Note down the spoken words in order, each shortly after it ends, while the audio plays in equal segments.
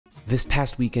This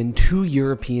past weekend, 2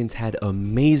 Europeans had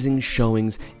amazing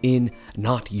showings in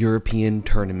not European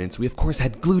tournaments. We of course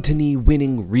had Glutonny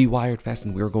winning Rewired Fest,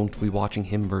 and we are going to be watching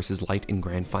him versus Light in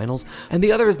Grand Finals. And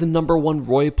the other is the #1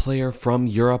 Roy player from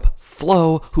Europe,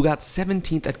 Flow, who got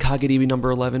 17th at Kagedibi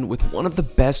 #11 with one of the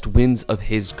best wins of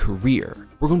his career.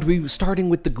 We're going to be starting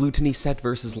with the Glutonny set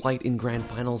versus Light in Grand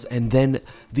Finals, and then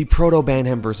the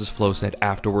ProtoBanham versus Flow set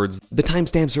afterwards. The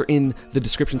timestamps are in the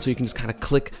description, so you can just kind of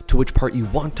click to which part you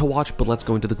want to watch, but let's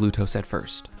go into the Gluto set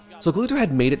first. So Gluto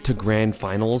had made it to Grand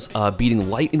Finals, beating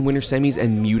Light in Winter Semis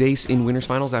and Mudace in Winners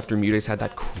Finals after Mudace had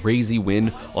that crazy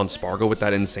win on Spargo with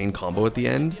that insane combo at the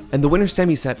end. And the Winner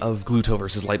Semi set of Gluto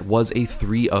versus Light was a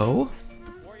 3-0.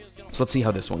 So let's see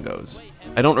how this one goes.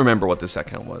 I don't remember what the set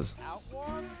count was.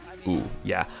 Ooh,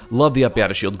 yeah. Love the up B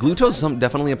out of shield. Gluto's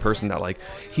definitely a person that, like,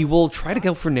 he will try to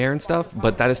go for Nair and stuff,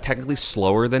 but that is technically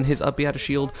slower than his up B out of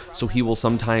shield, so he will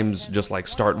sometimes just, like,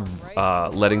 start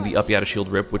letting the up B out of shield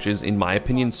rip, which is, in my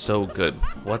opinion, so good.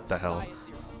 What the hell?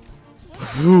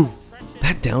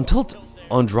 That down tilt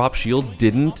on drop shield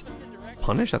didn't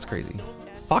punish? That's crazy.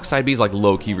 Fox side B is, like,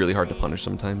 low-key really hard to punish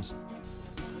sometimes.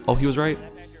 Oh, he was right.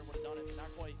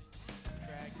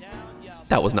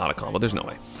 That was not a combo. There's no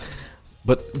way.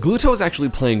 But Gluto is actually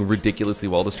playing ridiculously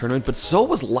well this tournament, but so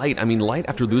was Light. I mean, Light,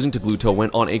 after losing to Gluto,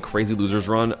 went on a crazy losers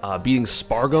run, beating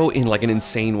Spargo in like an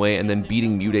insane way, and then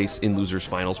beating Mudace in losers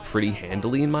finals pretty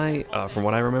handily in my, from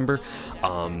what I remember.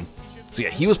 So yeah,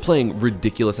 he was playing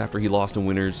ridiculous after he lost in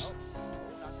winners,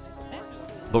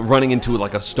 but running into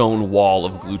like a stone wall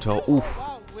of Gluto. Oof,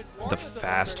 the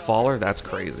fast faller, that's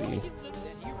crazy.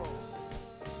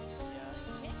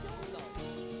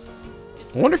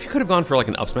 I wonder if you could have gone for like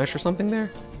an up smash or something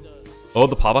there. Oh,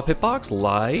 the pop-up hitbox?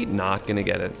 Light, not gonna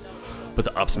get it. But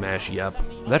the up smash, yep.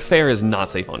 That fair is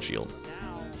not safe on shield.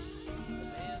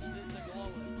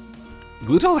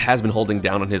 Gluto has been holding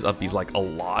down on his up Bs like a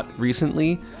lot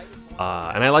recently.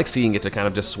 And I like seeing it to kind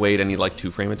of dissuade any like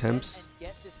 2-frame attempts.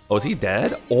 Oh, is he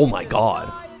dead? Oh my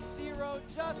god.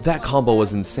 That combo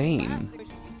was insane.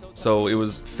 So it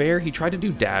was fair, he tried to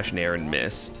do dash nair and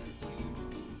missed.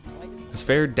 His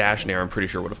fair dash nair, I'm pretty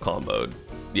sure, would have comboed.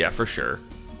 Yeah, for sure.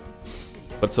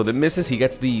 But so the misses, he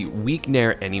gets the weak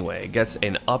nair anyway. Gets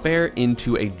an up air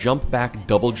into a jump back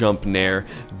double jump nair.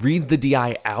 Reads the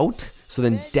DI out, so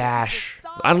then dash.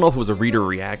 I don't know if it was a read or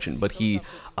reaction, but he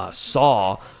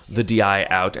saw the DI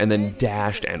out and then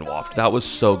dashed and waffed. That was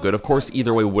so good. Of course,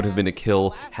 either way would have been a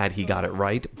kill had he got it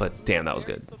right, but damn, that was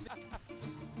good.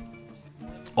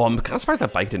 Oh, I'm kind of surprised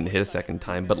that bike didn't hit a second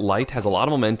time, but Light has a lot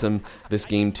of momentum this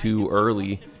game too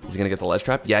early. Is he going to get the ledge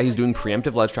trap? Yeah, he's doing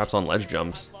preemptive ledge traps on ledge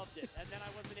jumps.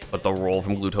 But the roll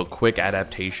from Gluto, quick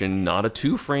adaptation, not a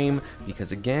 2-frame,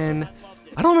 because again,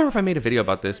 I don't remember if I made a video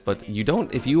about this, but you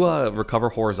don't, if you recover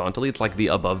horizontally, it's like the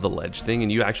above the ledge thing,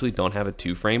 and you actually don't have a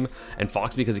 2-frame, and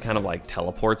Fox, because he kind of like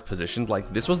teleports positioned,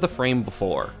 like this was the frame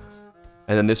before,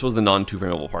 and then this was the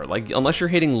non-2-frameable part. Like, unless you're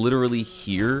hitting literally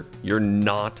here, you're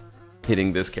not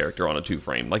hitting this character on a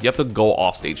 2-frame. Like, you have to go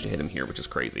off stage to hit him here, which is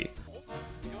crazy.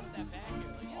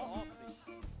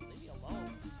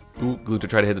 Ooh, Gluto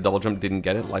tried to hit the double jump, didn't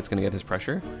get it. Light's gonna get his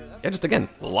pressure. Yeah, just again,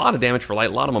 a lot of damage for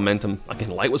Light, a lot of momentum. Again,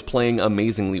 Light was playing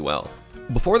amazingly well.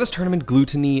 Before this tournament,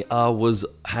 Glutonny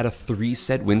had a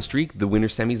 3-set win streak. The winner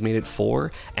semis made it 4,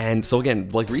 and so again,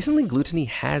 like recently, Glutonny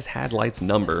has had Light's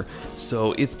number,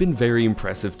 so it's been very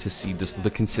impressive to see just the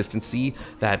consistency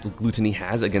that Glutonny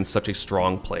has against such a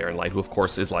strong player in Light, who of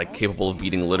course is like capable of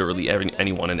beating literally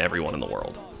anyone and everyone in the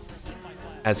world,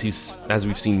 as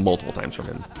we've seen multiple times from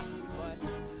him.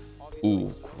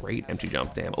 Ooh, great empty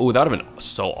jump, damn. Ooh, that would have been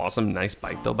so awesome. Nice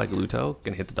bite though by Gluto.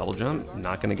 Gonna hit the double jump,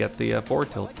 not gonna get the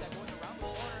forward tilt.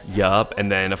 Yup,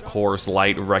 and then of course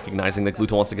Light recognizing that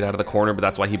Gluto wants to get out of the corner, but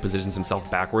that's why he positions himself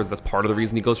backwards. That's part of the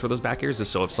reason he goes for those back airs, is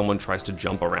so if someone tries to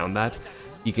jump around that,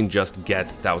 he can just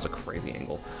get, that was a crazy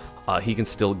angle, he can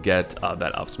still get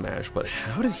that up smash. But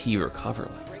how did he recover?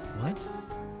 Like, what?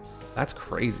 That's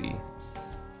crazy.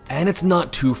 And it's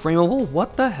not 2-frameable?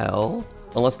 What the hell?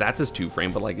 Unless that's his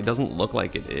 2-frame, but like it doesn't look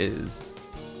like it is.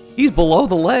 He's below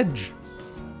the ledge.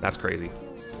 That's crazy.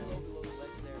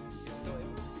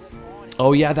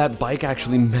 Oh yeah, that bike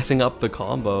actually messing up the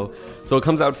combo. So it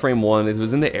comes out frame 1, it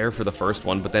was in the air for the first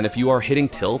one, but then if you are hitting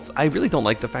tilts, I really don't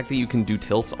like the fact that you can do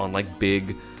tilts on like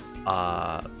big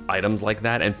items like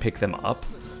that and pick them up.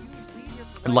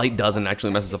 Light doesn't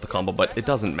actually messes up the combo, but it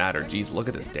doesn't matter. Jeez, look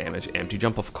at this damage. Empty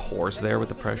jump, of course, there with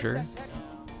the pressure.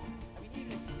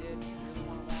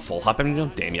 Full hop empty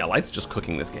jump? Damn, yeah, Light's just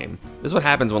cooking this game. This is what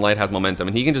happens when Light has momentum,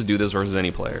 and he can just do this versus any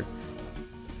player.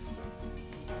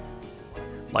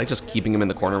 Light just keeping him in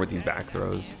the corner with these back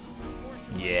throws.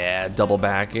 Yeah, double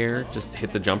back air. Just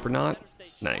hit the jumper knot.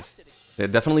 Nice. Yeah,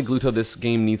 definitely Gluto this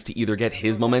game needs to either get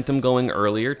his momentum going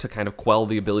earlier to kind of quell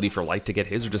the ability for Light to get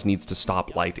his, or just needs to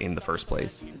stop Light in the first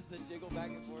place.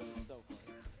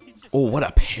 Oh, what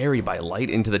a parry by Light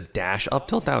into the dash up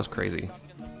tilt. That was crazy.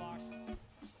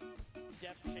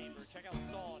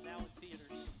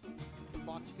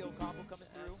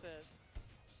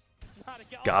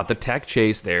 Got the tech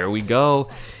chase, there we go.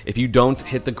 If you don't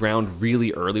hit the ground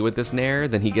really early with this nair,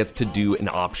 then he gets to do an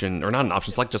option, or not an option,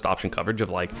 it's like just option coverage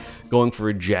of like going for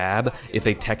a jab if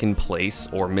they tech in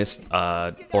place or miss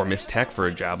tech for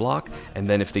a jab lock, and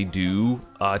then if they do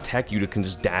tech, you can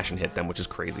just dash and hit them, which is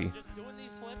crazy.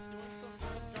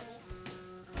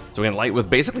 So again, Light with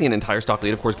basically an entire stock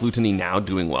lead. Of course, Glutonny now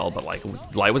doing well, but like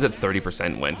Light was at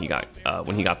 30% when he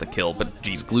got the kill. But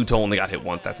geez, Gluto only got hit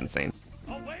once. That's insane.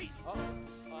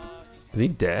 Is he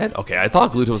dead? Okay, I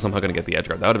thought Gluto was somehow going to get the edge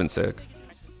guard. That would have been sick.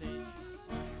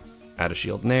 Add a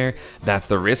shield in there. That's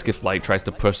the risk if Light tries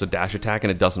to push the dash attack and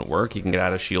it doesn't work. He can get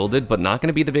out of shielded, but not going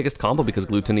to be the biggest combo because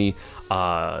Glutonny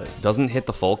doesn't hit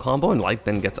the full combo, and Light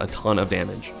then gets a ton of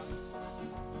damage.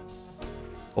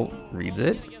 Oh, reads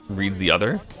it. Reads the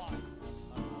other.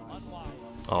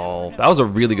 Oh, that was a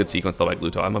really good sequence though by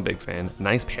Gluto. I'm a big fan.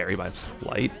 Nice parry by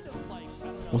Light.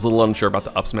 Was a little unsure about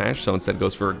the up smash, so instead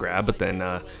goes for a grab, but then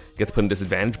gets put in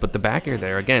disadvantage. But the back air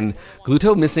there, again,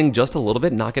 Gluto missing just a little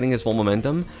bit, not getting his full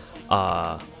momentum.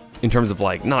 In terms of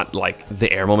like, not like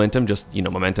the air momentum, just, you know,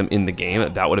 momentum in the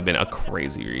game. That would have been a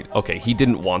crazy read. Okay, he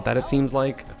didn't want that, it seems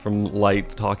like, from Light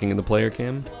talking in the player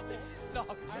cam.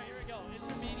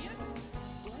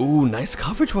 Ooh, nice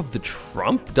coverage of the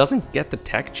Trump. Doesn't get the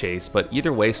tech chase, but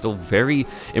either way, still very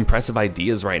impressive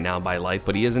ideas right now by Light,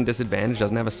 but he is in disadvantage,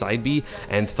 doesn't have a side B,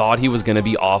 and thought he was gonna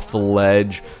be off the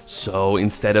ledge, so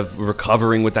instead of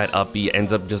recovering with that up B,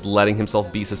 ends up just letting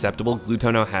himself be susceptible.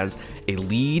 Gluto now has a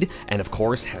lead, and of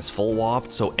course has full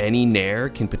waft, so any nair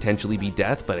can potentially be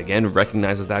death, but again,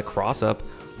 recognizes that cross up.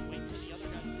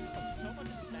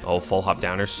 Oh, full hop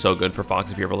downer, so good for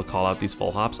Fox if you're able to call out these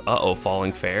full hops. Uh-oh,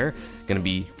 falling fair, gonna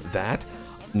be that.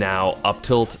 Now, up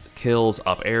tilt kills,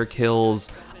 up air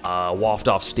kills, waft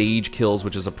off stage kills,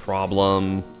 which is a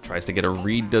problem. Tries to get a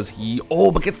read, does he? Oh,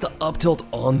 but gets the up tilt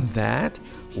on that?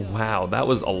 Wow, that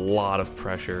was a lot of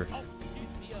pressure.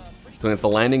 So it's the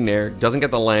landing nair, doesn't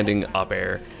get the landing up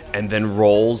air, and then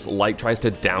rolls. Light tries to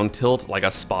down tilt like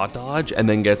a spot dodge, and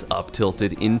then gets up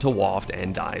tilted into waft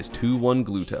and dies. 2-1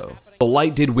 Gluto. The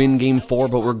Light did win game 4,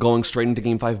 but we're going straight into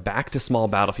game 5, back to small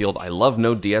battlefield. I love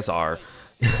no DSR.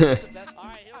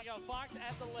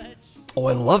 Oh,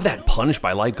 I love that punish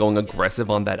by Light going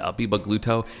aggressive on that uppy, but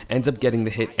Gluto ends up getting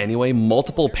the hit anyway.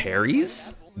 Multiple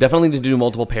parries. Definitely need to do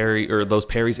multiple those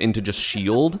parries into just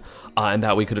shield, and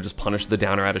that way could have just punished the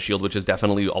downer out of shield, which is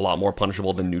definitely a lot more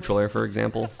punishable than neutral air, for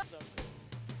example.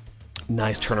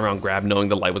 Nice turnaround grab, knowing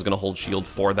the Light was going to hold shield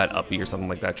for that uppy or something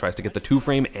like that. Tries to get the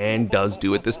 2-frame and does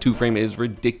do it. This 2-frame is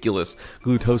ridiculous.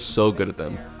 Gluto's so good at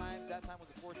them.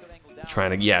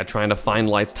 Trying to find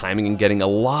Light's timing and getting a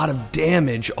lot of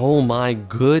damage. Oh my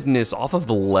goodness, off of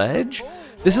the ledge?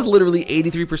 This is literally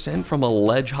 83% from a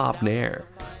ledge hop nair.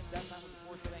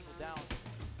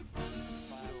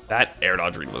 That air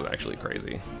dodge read was actually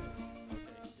crazy.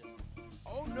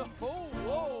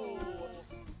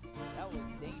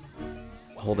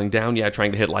 Holding down, yeah,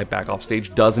 trying to hit Light back off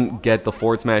stage. Doesn't get the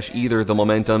forward smash either. The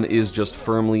momentum is just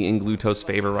firmly in Gluto's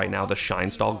favor right now. The shine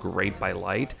stall, great by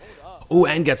Light. Oh,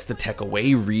 and gets the tech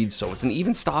away read, so it's an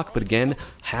even stock, but again,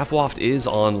 half waft is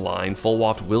online. Full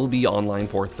waft will be online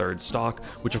for third stock,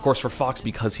 which of course for Fox,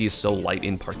 because he is so light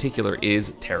in particular,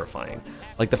 is terrifying.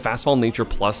 Like the fast fall nature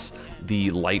plus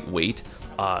the lightweight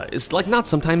is like not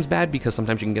sometimes bad, because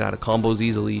sometimes you can get out of combos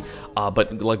easily,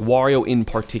 but like Wario in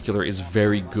particular is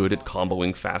very good at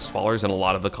comboing fast fallers, and a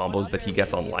lot of the combos that he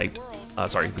gets on Light,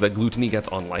 that Glutonny gets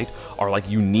on Light are like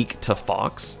unique to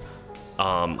Fox.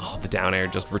 Oh, the down air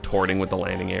just retorting with the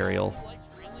landing aerial.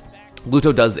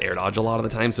 Gluto does air dodge a lot of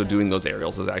the time, so doing those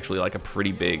aerials is actually like a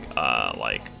pretty big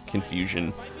like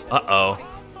confusion. Uh-oh.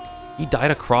 He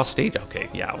died across stage. Okay,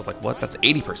 yeah, I was like, what? That's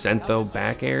 80% though.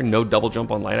 Back air, no double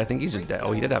jump on Light. I think he's just dead.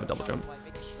 Oh, he did have a double jump.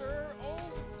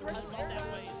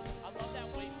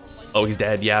 Oh, he's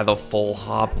dead. Yeah, the full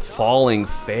hop falling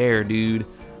fair, dude.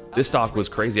 This stock was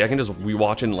crazy. I can just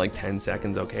rewatch in like 10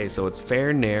 seconds. Okay, so it's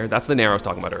fair nair. That's the nair I was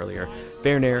talking about earlier.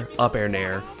 Fair nair, up air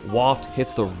nair. Waft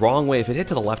hits the wrong way. If it hit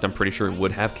to the left, I'm pretty sure it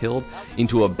would have killed.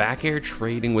 Into a back air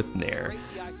trading with nair.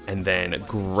 And then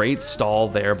great stall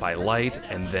there by Light,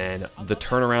 and then the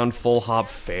turnaround full hop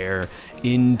fair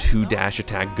into dash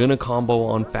attack. Gonna combo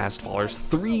on fast fallers.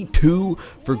 3-2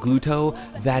 for Gluto.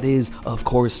 That is, of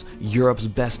course, Europe's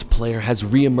best player has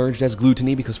reemerged as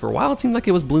Glutonny, because for a while it seemed like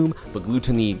it was Bloom, but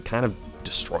Glutonny kind of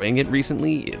destroying it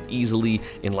recently, easily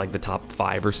in like the top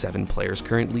 5 or 7 players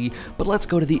currently. But let's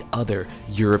go to the other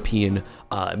European,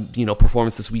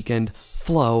 performance this weekend.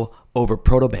 Flow over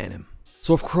ProtoBanham.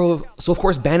 So of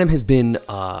course, Banham has been,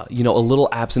 a little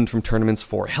absent from tournaments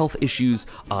for health issues,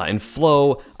 and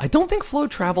Flow, I don't think Flow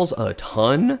travels a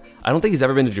ton. I don't think he's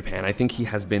ever been to Japan. I think he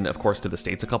has been, of course, to the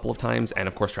States a couple of times, and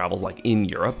of course travels like in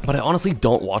Europe. But I honestly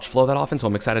don't watch Flow that often, so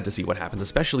I'm excited to see what happens,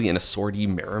 especially in a Swordy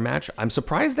mirror match. I'm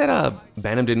surprised that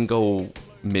Banham didn't go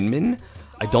Min-Min.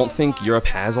 I don't think Europe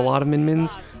has a lot of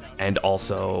Min-Mins. And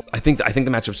also, I think the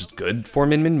matchup's just good for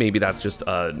Min-Min. Maybe that's just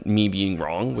me being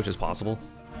wrong, which is possible.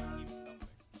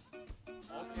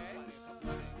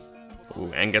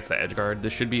 Ooh, and gets the edge guard.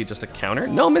 This should be just a counter.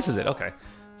 No, misses it. Okay.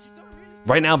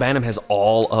 Right now, Banham has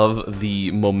all of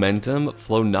the momentum.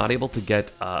 Flow not able to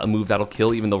get a move that'll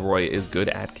kill, even though Roy is good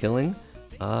at killing.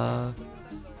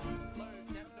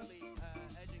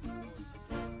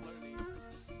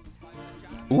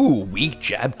 Ooh, weak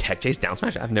jab, tech chase, down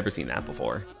smash. I've never seen that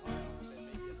before.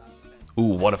 Ooh,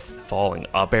 what a falling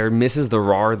up air. Misses the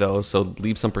RAR though, so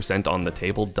leaves some percent on the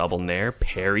table. Double nair,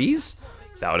 parries.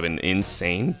 That would have been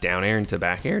insane. Down air into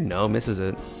back air. No, misses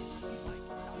it.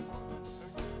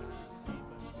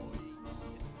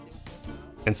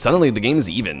 And suddenly the game is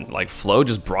even. Like, Flow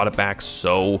just brought it back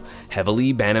so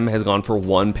heavily. Banham has gone for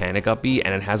one panic up B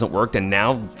and it hasn't worked, and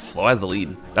now Flow has the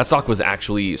lead. That stock was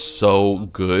actually so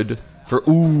good for,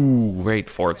 ooh, great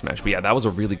forward smash. But yeah, that was a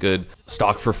really good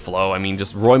stock for Flow. I mean,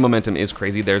 just Roy momentum is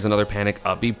crazy. There's another panic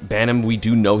up B. Banham, we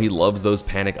do know he loves those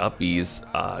panic up Bs,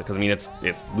 because I mean, it's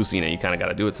Lucina, you kind of got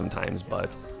to do it sometimes,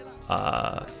 but,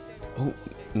 oh,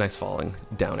 nice falling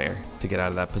down air to get out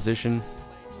of that position.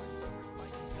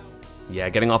 Yeah,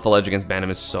 getting off the ledge against Banham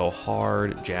is so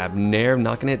hard. Jab, nair,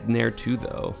 not gonna hit nair 2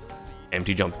 though.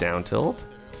 Empty jump down tilt.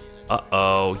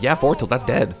 Uh-oh, yeah, forward tilt, that's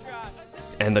dead.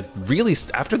 And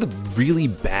after the really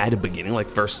bad beginning, like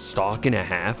first stock and a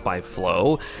half by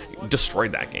Flow,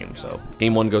 destroyed that game, so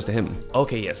game 1 goes to him.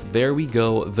 Okay, yes, there we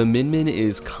go. The Min-Min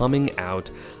is coming out.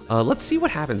 Let's see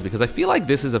what happens, because I feel like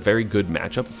this is a very good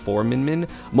matchup for Min-Min,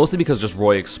 mostly because just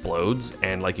Roy explodes,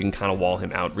 and like you can kind of wall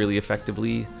him out really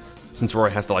effectively, since Roy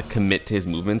has to like commit to his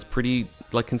movements pretty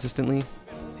like consistently.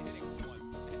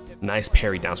 Nice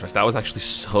parry down smash. That was actually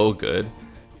so good.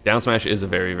 Down smash is a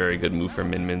very, very good move for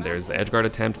Min-Min. There's the edge guard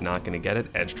attempt, not gonna get it.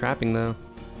 Edge trapping though.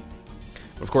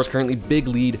 Of course, currently big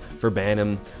lead for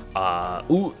Banham.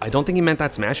 Ooh, I don't think he meant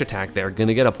that smash attack there.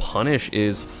 Gonna get a punish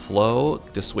is Flow,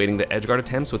 dissuading the edge guard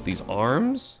attempts with these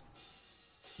arms.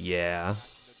 Yeah.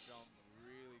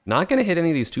 Not gonna hit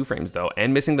any of these 2 frames though,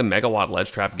 and missing the megawatt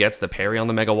ledge trap, gets the parry on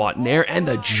the megawatt nair and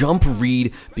the jump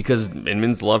read, because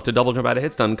Min-Mins love to double jump out of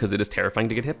hit stun because it is terrifying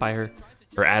to get hit by her,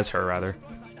 or as her rather.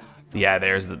 Yeah,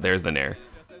 there's the nair.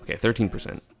 Okay,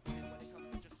 13%.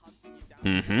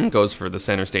 Goes for the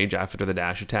center stage after the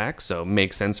dash attack, so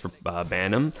makes sense for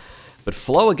Banham. But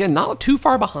Flow, again, not too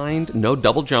far behind. No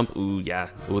double jump. Ooh, yeah.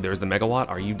 Ooh, there's the megawatt.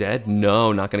 Are you dead?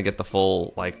 No, not gonna get the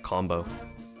full, like, combo.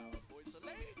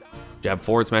 Jab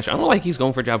forward smash. I don't know why he keeps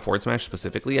going for jab forward smash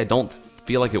specifically. I don't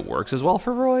feel like it works as well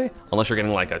for Roy, unless you're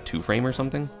getting, like, a 2 frame or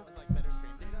something.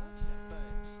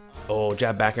 Oh,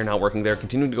 jab back air not working there.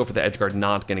 Continuing to go for the edge guard,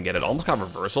 not gonna get it. Almost got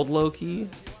reversaled low key.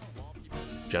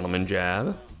 Gentleman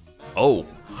jab. Oh,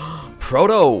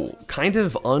 Proto kind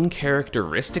of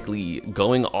uncharacteristically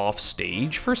going off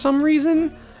stage for some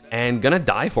reason, and gonna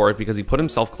die for it because he put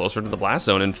himself closer to the blast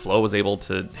zone, and Flow was able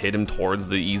to hit him towards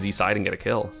the easy side and get a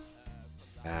kill.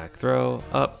 Back throw,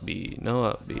 up B, no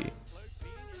up B.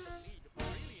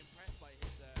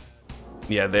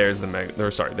 Yeah, there's the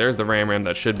there's the Ram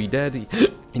that should be dead.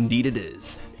 Indeed it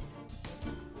is.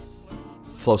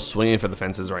 Flow swinging for the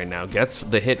fences right now. Gets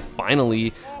the hit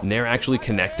finally. Nair actually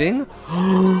connecting.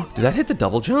 Did that hit the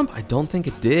double jump? I don't think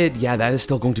it did. Yeah, that is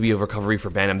still going to be a recovery for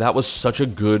Banham. That was such a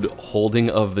good holding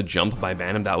of the jump by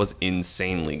Banham. That was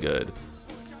insanely good.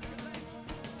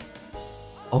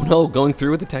 Oh no, going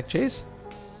through with the tech chase?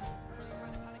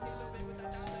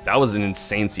 That was an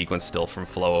insane sequence still from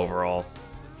Flow overall.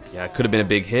 Yeah, it could have been a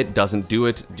big hit, doesn't do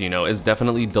it, you know, is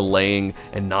definitely delaying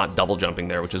and not double jumping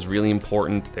there, which is really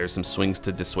important. There's some swings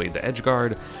to dissuade the edge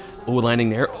guard. Oh, landing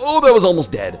there. Oh, that was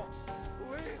almost dead.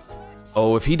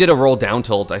 Oh, if he did a roll down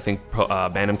tilt, I think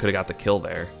Banham could have got the kill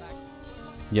there.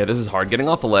 Yeah, this is hard. Getting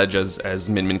off the ledge as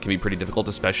Min can be pretty difficult,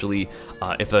 especially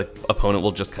if the opponent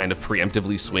will just kind of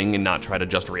preemptively swing and not try to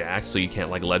just react, so you can't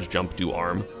like ledge jump, do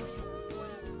arm.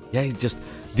 Yeah, he's just...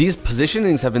 These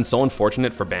positionings have been so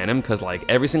unfortunate for Banham, because like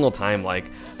every single time like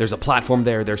there's a platform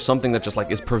there's something that just like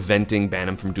is preventing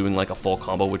Banham from doing like a full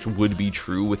combo, which would be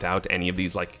true without any of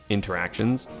these like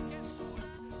interactions.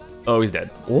 Oh, he's dead.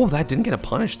 Oh, that didn't get a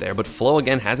punish there, but Flow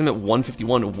again has him at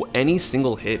 151. Any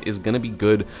single hit is gonna be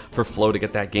good for Flow to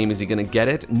get that game. Is he gonna get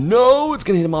it? No, it's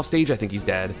gonna hit him off stage. I think he's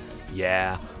dead.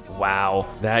 Yeah. Wow,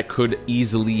 that could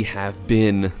easily have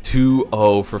been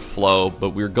 2-0 for Flow,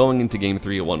 but we're going into game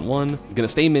 3 at 1-1. Gonna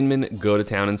stay Min, go to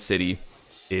Town and City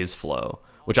is Flow,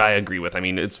 which I agree with. I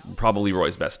mean, it's probably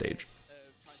Roy's best stage.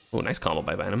 Oh, nice combo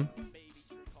by Banham.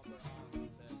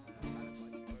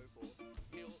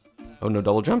 Oh, no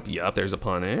double jump? Yup, there's a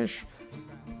punish.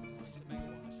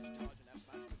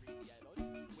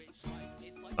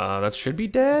 That should be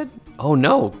dead. Oh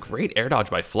no, great air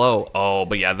dodge by Flow. Oh,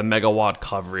 but yeah, the megawatt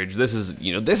coverage. This is,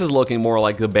 you know, this is looking more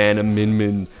like the Banham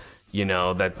Min, you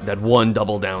know, that one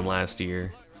double down last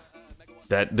year.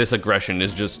 That this aggression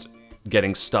is just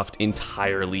getting stuffed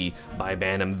entirely by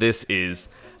Banham. This is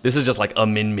just like a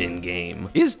Min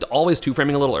game. Is always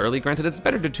two-framing a little early. Granted, it's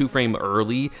better to two-frame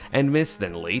early and miss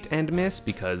than late and miss,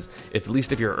 because at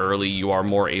least if you're early, you are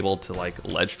more able to like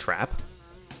ledge trap.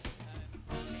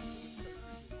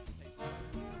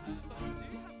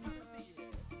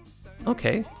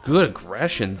 Okay, good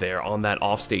aggression there on that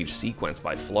offstage sequence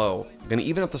by Flow. Gonna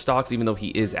even up the stocks even though he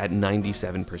is at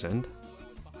 97%.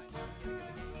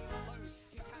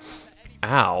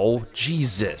 Ow,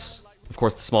 Jesus. Of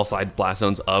course, the small side blast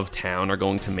zones of Town are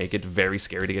going to make it very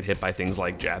scary to get hit by things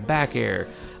like jab back air,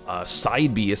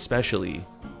 side B especially.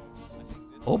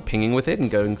 Oh, pinging with it and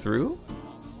going through.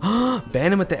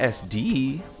 Banham with the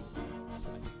SD.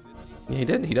 Yeah, he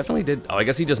did. He definitely did. Oh, I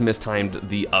guess he just mistimed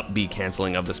the up B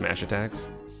canceling of the smash attacks.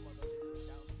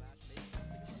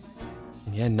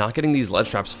 Yeah, not getting these ledge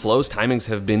traps. Flow's timings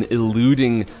have been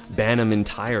eluding Banham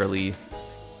entirely.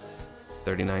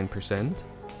 39%.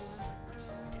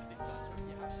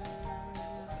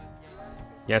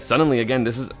 Yeah, suddenly, again,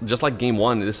 this is just like game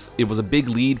one. It was a big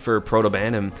lead for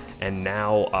ProtoBanham, and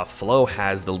now Flow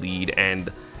has the lead,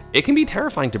 and it can be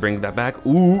terrifying to bring that back.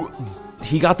 Ooh,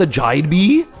 he got the Jide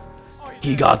B?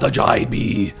 He got the Jide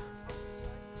B.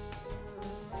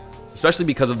 Especially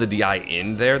because of the DI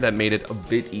in there, that made it a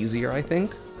bit easier, I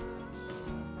think.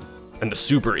 And the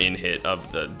super in hit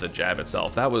of the jab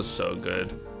itself, that was so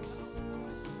good.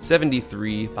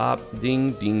 73, bop,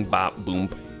 ding, ding, bop, boom.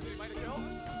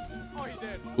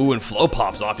 Ooh, and Flow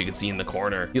pops off, you can see in the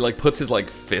corner. He like puts his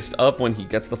like fist up when he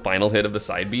gets the final hit of the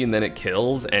side B, and then it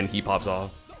kills, and he pops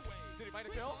off.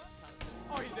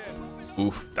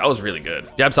 Oof, that was really good.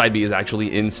 Jab side B is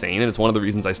actually insane, and it's one of the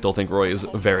reasons I still think Roy is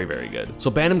very, very good.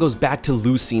 So Banham goes back to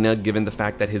Lucina, given the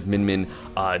fact that his Min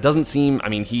doesn't seem, I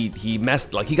mean, he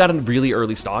messed, like he got a really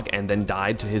early stock and then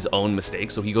died to his own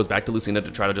mistake, so he goes back to Lucina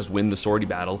to try to just win the swordy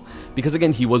battle, because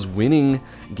again, he was winning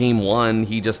game one,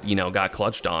 he just, you know, got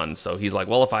clutched on, so he's like,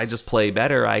 well, if I just play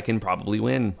better, I can probably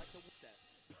win.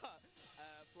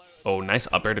 Oh, nice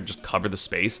up air to just cover the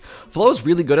space. Flow's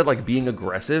really good at like being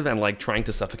aggressive and like trying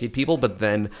to suffocate people, but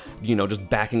then, you know, just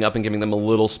backing up and giving them a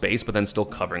little space, but then still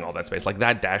covering all that space. Like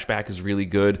that dash back is really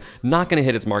good. Not gonna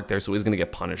hit its mark there, so he's gonna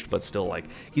get punished, but still like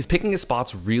he's picking his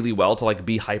spots really well to like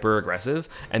be hyper aggressive,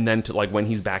 and then to like when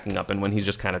he's backing up and when he's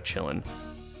just kind of chilling.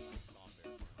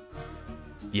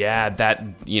 Yeah, that,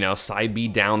 you know, side B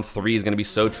down 3 is going to be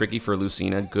so tricky for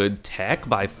Lucina. Good tech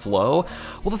by Flow.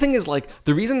 Well, the thing is, like,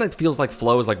 the reason it feels like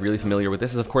Flow is, like, really familiar with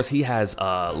this is, of course, he has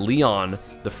Leon,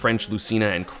 the French Lucina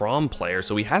and Crom player,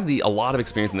 so he has a lot of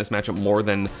experience in this matchup more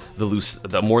than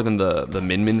the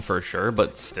Min for sure,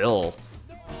 but still,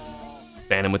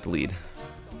 Banham with the lead.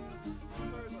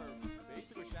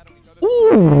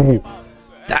 Ooh!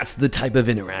 That's the type of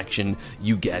interaction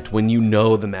you get when you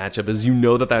know the matchup is, you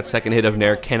know that second hit of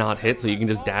Nair cannot hit, so you can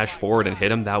just dash forward and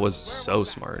hit him. That was so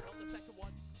smart.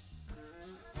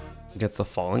 Gets the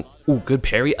falling. Ooh, good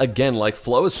parry. Again, like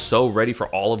Flow is so ready for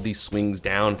all of these swings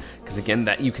down, because again,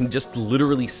 that you can just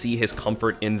literally see his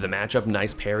comfort in the matchup.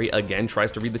 Nice parry. Again,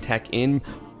 tries to read the tech in.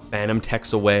 Banham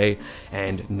techs away,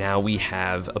 and now we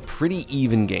have a pretty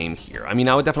even game here. I mean,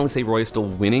 I would definitely say Roy is still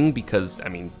winning because, I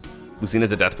mean,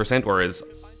 Lucina's at death percent, whereas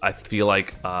I feel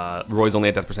like Roy's only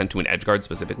at death percent to an edge guard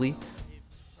specifically.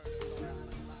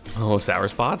 Oh, sour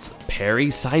spots.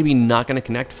 Parry. Side B not going to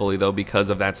connect fully, though,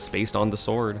 because of that spaced on the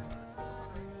sword.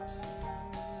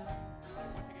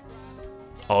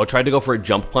 Oh, tried to go for a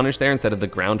jump punish there instead of the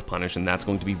ground punish, and that's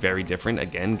going to be very different.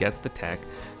 Again, gets the tech.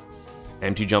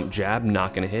 Empty jump jab,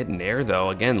 not gonna hit. Nair though,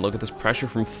 again, look at this pressure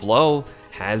from Flow.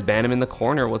 Has Banham in the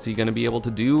corner. What's he gonna be able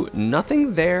to do?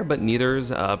 Nothing there, but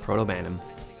neither's ProtoBanham.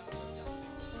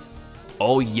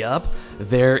 Oh, yup.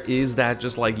 There is that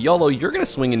just like, YOLO, you're gonna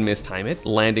swing and mistime it.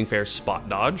 Landing fair spot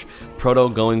dodge. Proto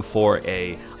going for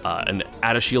an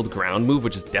out of shield ground move,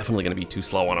 which is definitely gonna be too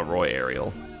slow on a Roy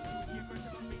aerial.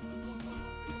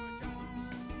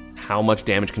 How much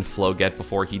damage can Flow get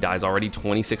before he dies already?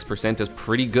 26% is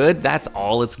pretty good. That's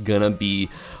all it's gonna be.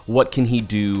 What can he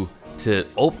do to,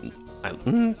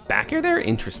 back air there?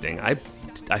 Interesting.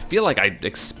 I feel like I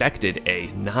expected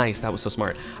nice, that was so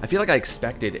smart. I feel like I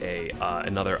expected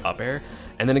another up air.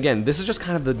 And then again, this is just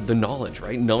kind of the knowledge,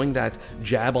 right? Knowing that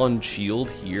jab on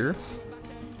shield here,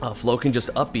 Flow can just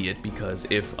up B it, because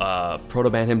if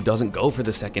ProtoBanham doesn't go for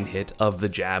the second hit of the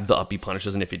jab, the up B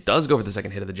punishes, and if it does go for the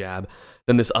second hit of the jab,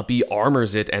 then this up B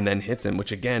armors it and then hits him,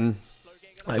 which again,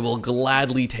 I will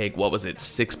gladly take, what was it,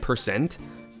 6%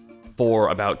 for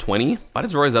about 20? Why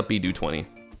does Roy's up B do 20?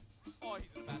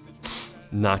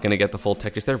 Not gonna get the full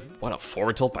tech chase there. What a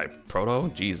forward tilt by Proto,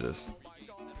 Jesus.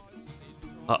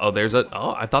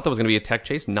 Uh-oh, I thought that was gonna be a tech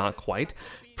chase, not quite.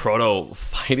 Proto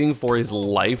fighting for his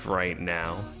life right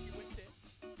now.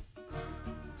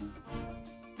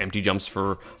 Empty jumps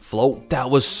for Flow, that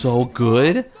was so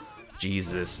good.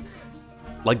 Jesus.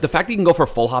 Like, the fact that you can go for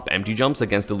full hop empty jumps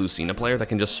against a Lucina player that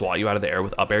can just swat you out of the air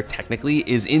with up air technically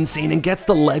is insane, and gets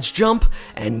the ledge jump,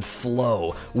 and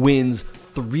Flow wins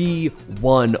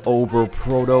 3-1 over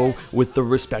Proto with the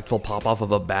respectful pop-off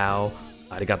of a bow.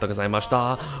 Arigato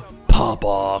gozaimashita.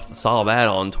 Pop-off. Saw that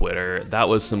on Twitter. That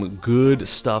was some good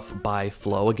stuff by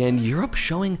Flow. Again, Europe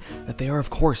showing that they are,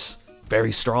 of course,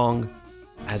 very strong.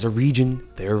 As a region,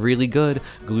 they're really good.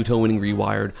 Gluto winning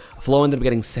Rewired. Flow ended up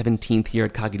getting 17th here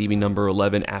at Kagadibi number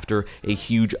 11 after a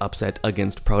huge upset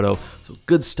against Proto. So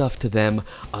good stuff to them.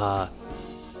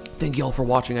 Thank you all for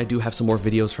watching. I do have some more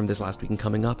videos from this last weekend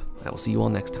coming up. I will see you all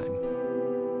next time.